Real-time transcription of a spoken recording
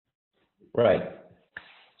Right.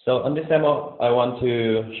 So on this demo, I want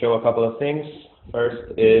to show a couple of things.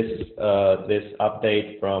 First is this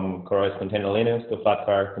update from CoreOS Container Linux to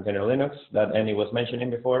Flatcar Container Linux that Andy was mentioning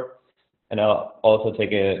before. And I'll also take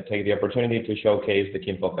the opportunity to showcase the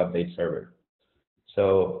Kinvolk Update Server.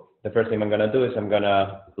 So the first thing I'm going to do is I'm going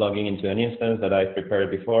to log into an instance that I prepared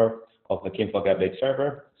before of the Kinvolk Update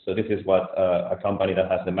Server. So this is what a company that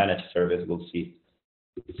has the managed service will see.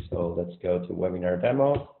 So let's go to Webinar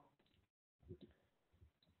Demo.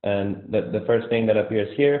 And the first thing that appears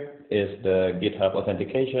here is the GitHub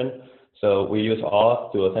authentication. So we use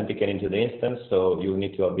auth to authenticate into the instance. So you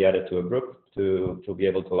need to be added to a group to be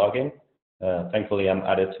able to log in. Thankfully, I'm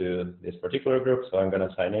added to this particular group, so I'm going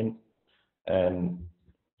to sign in. And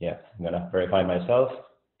yeah, I'm going to verify myself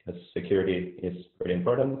because security is pretty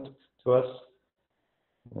important to us.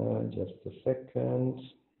 Just a second.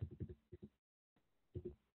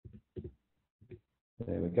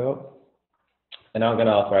 There we go. And now I'm going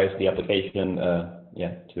to authorize the application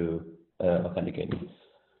to authenticate me.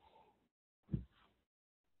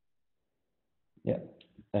 Yeah,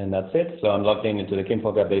 and that's it. So I'm logged in into the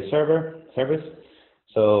Kinvolk Update service.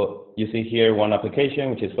 So you see here one application,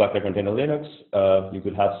 which is Flatcar Container Linux. You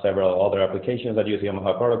could have several other applications that use the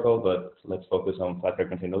Yamaha protocol, but let's focus on Flatcar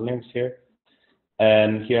Container Linux here.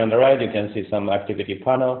 And here on the right, you can see some activity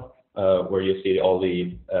panel where you see all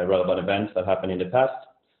the relevant events that happened in the past.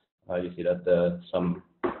 You see that some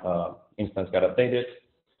instance got updated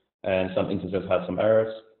and some instances had some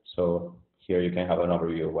errors. So here you can have an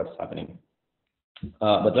overview of what's happening.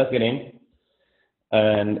 But let's get in.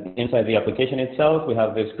 And inside the application itself, we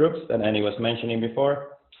have these groups that Annie was mentioning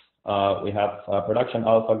before. We have production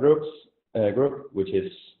alpha group, which is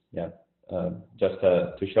just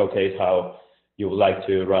to showcase how you would like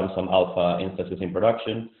to run some alpha instances in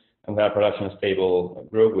production. And we have production stable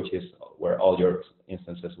group, which is where all your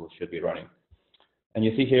instances should be running. And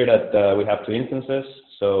you see here that we have two instances.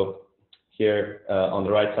 So here on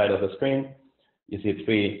the right side of the screen, you see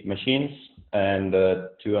 3 machines, and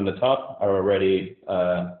 2 on the top are already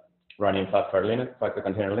running Flatcar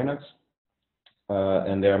Container Linux.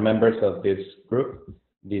 And they are members of this group,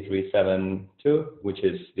 D372, which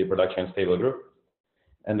is the production stable group.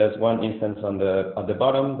 And there's one instance at the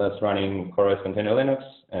bottom that's running CoreOS Container Linux,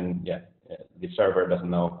 and the server doesn't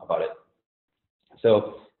know about it.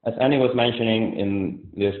 So as Annie was mentioning, in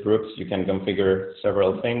these groups, you can configure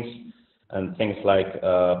several things, and things like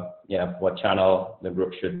what channel the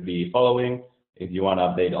group should be following, if you want to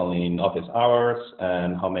update only in office hours,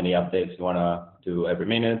 and how many updates you want to do every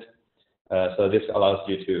minute. So this allows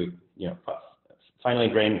you to finally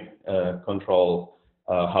grain control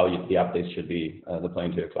how the updates should be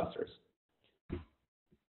deploying to your clusters.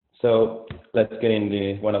 So let's get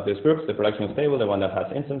in one of these groups, the production stable, the one that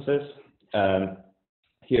has instances.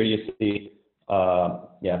 Here you see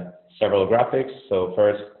several graphics. So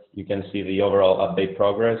first, you can see the overall update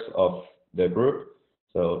progress of the group.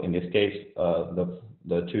 So in this case,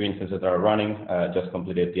 the 2 instances that are running just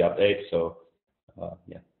completed the update. So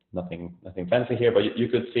nothing fancy here, but you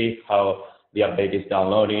could see how the update is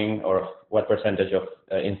downloading, or what percentage of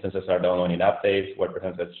instances are downloading updates, what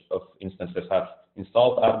percentage of instances have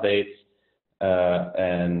installed updates,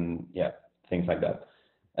 and things like that.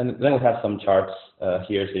 And then we have some charts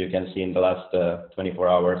here, so you can see in the last 24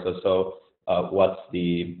 hours or so what's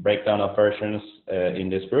the breakdown of versions in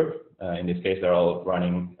this group. In this case, they're all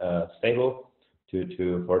running stable,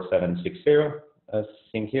 224760, as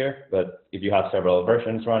seen here. But if you have several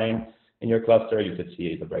versions running in your cluster, you could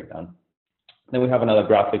see the breakdown. Then we have another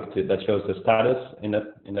graphic that shows the status in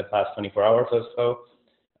the past 24 hours or so.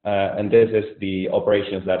 And this is the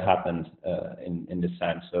operations that happened in this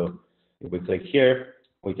time. So if we click here,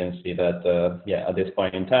 we can see that at this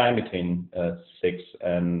point in time, between 6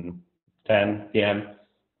 and 10 p.m.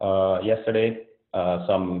 Yesterday,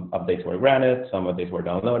 some updates were granted, some updates were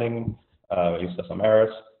downloading, you saw some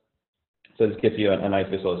errors. So this gives you a nice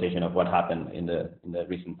visualization of what happened in the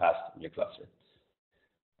recent past in your cluster.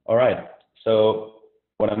 All right. So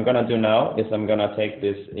what I'm going to do now is I'm going to take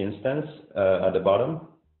this instance at the bottom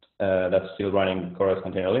that's still running CoreOS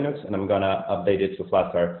Container Linux, and I'm going to update it to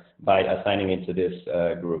Flatcar by assigning it to this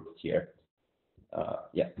group here.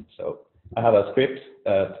 So I have a script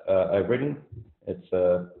that I've written. It's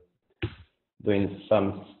doing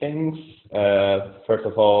some things. First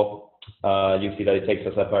of all, you see that it takes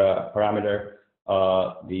as a parameter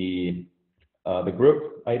the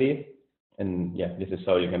group ID, and this is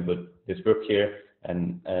so you can put this group here,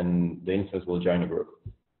 and the instance will join the group.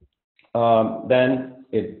 Then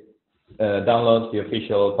it downloads the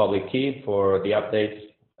official public key for the updates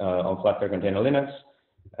on Flatcar Container Linux,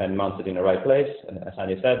 and mount it in the right place. And as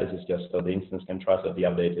Andy said, this is just so the instance can trust that the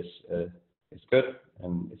update is good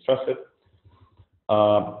and it's trusted.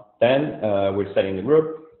 Then we're setting the group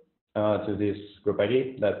to this group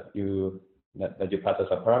ID that you pass as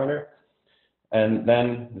a parameter. And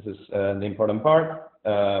then this is the important part.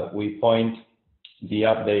 We point the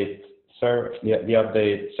update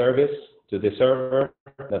service to the server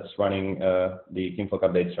that's running the Kinvolk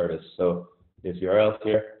Update service. So this URL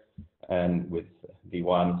here, and with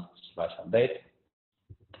v1/update.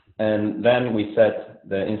 And then we set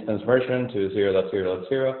the instance version to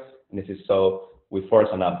 0.0.0, and this is so we force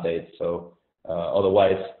an update. So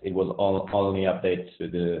otherwise, it will only update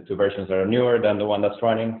to versions that are newer than the one that's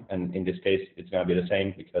running. And in this case, it's going to be the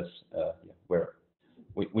same because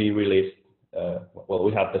we released, well,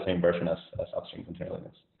 we have the same version as upstream Container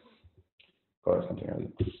Linux, CoreOS Container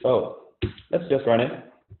Linux. So let's just run it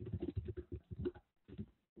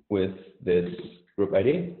with this group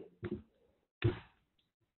ID.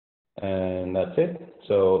 And that's it.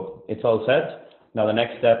 So it's all set. Now the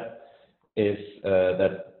next step is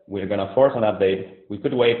that we're going to force an update. We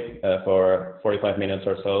could wait for 45 minutes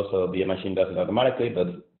or so the machine does it automatically, but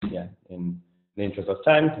yeah, in the interest of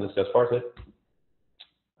time, let's just force it.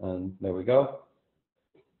 And there we go.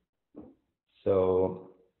 So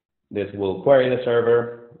this will query the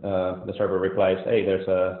server. The server replies, hey, there's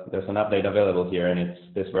an update available here, and it's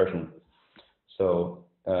this version. So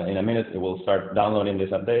in a minute, it will start downloading this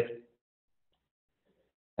update.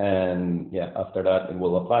 And yeah, after that, it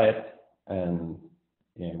will apply it. And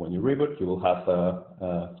yeah, when you reboot, you will have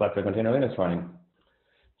Flatcar Container Linux running.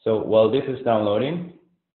 So while this is downloading,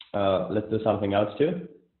 let's do something else too.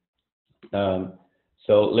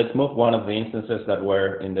 So let's move one of the instances that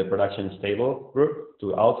were in the production stable group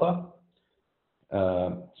to alpha.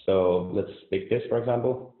 So let's pick this, for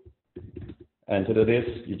example. And to do this,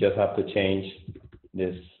 you just have to change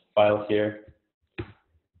this file here.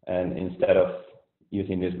 And instead of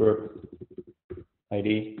using this group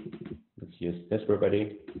ID, let's use this group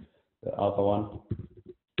ID, the alpha one.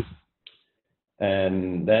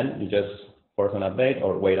 And then you just force an update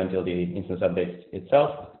or wait until the instance updates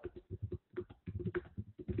itself.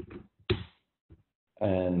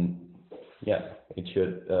 And yeah, it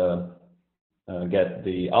should get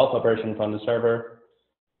the alpha version from the server.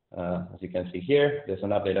 As you can see here, there's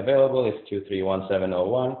an update available. It's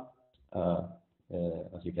 231701.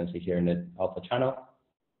 As you can see here in the alpha channel.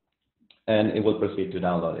 And it will proceed to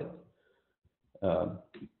download it.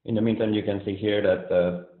 In the meantime, you can see here that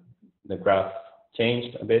the graph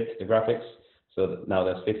changed a bit, the graphics. So now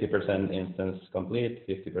there's 50% instance complete,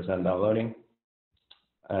 50% downloading.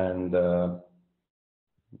 And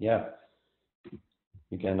yeah,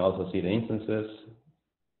 you can also see the instances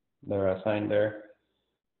that are assigned there.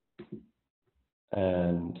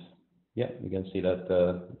 And yeah, you can see that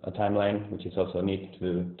a timeline, which is also neat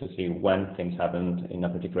to see when things happened in a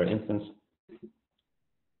particular instance.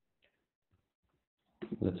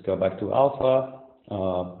 Let's go back to alpha.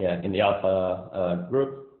 Yeah, in the alpha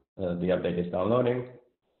group, the update is downloading.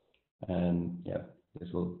 And yeah,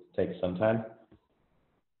 this will take some time.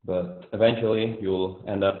 But eventually, you'll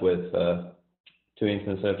end up with 2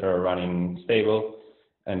 instances that are running stable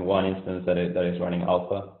and 1 instance that is running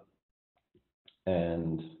alpha.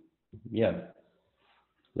 And yeah,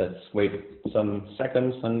 let's wait some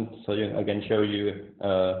seconds, and so I can show you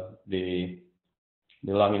the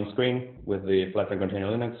login screen with the Flatcar Container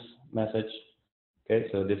Linux message. Okay,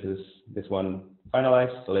 so this one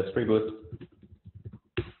finalized. So let's reboot,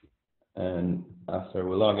 and after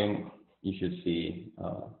we're logging, you should see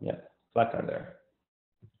yeah, Flatcar there.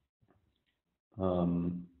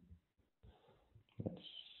 Let's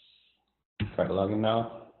try logging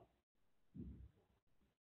now.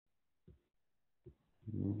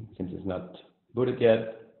 Since it's not booted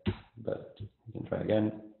yet, but you can try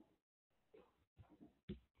again.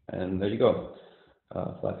 And there you go.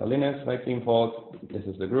 Flatcar Linux by Kinvolk. This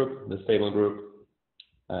is the group, the stable group,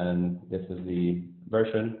 and this is the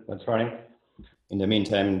version that's running. In the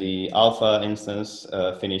meantime, the alpha instance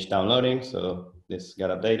finished downloading, so this got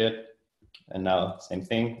updated. And now, same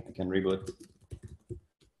thing, I can reboot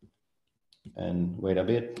and wait a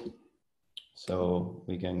bit. So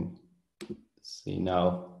we can see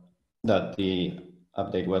now that the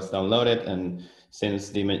update was downloaded, and since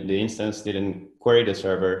the instance didn't query the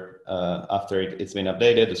server after it's been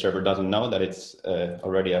updated, the server doesn't know that it's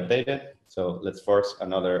already updated. So let's force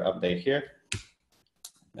another update here.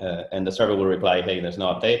 And the server will reply, hey, there's no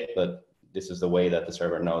update, but this is the way that the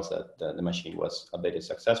server knows that the machine was updated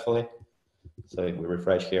successfully. So if we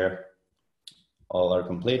refresh here, all are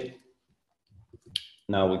complete.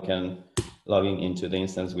 Now we can log into the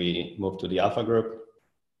instance we moved to the alpha group.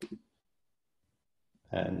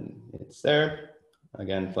 and it's there.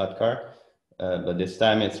 Again, Flatcar, but this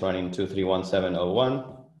time it's running 231701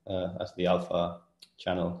 as the alpha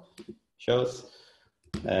channel shows.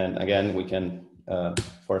 And again, we can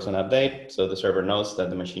force an update, so the server knows that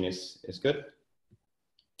the machine is good,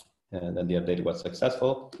 and that the update was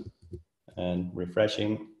successful. And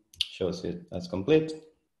refreshing shows it as complete.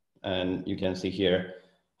 And you can see here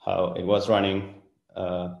how it was running.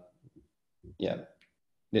 Yeah,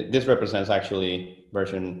 this represents actually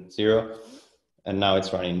version 0, and now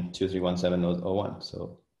it's running 231701.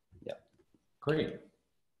 So yeah. Great.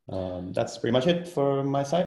 That's pretty much it for my side.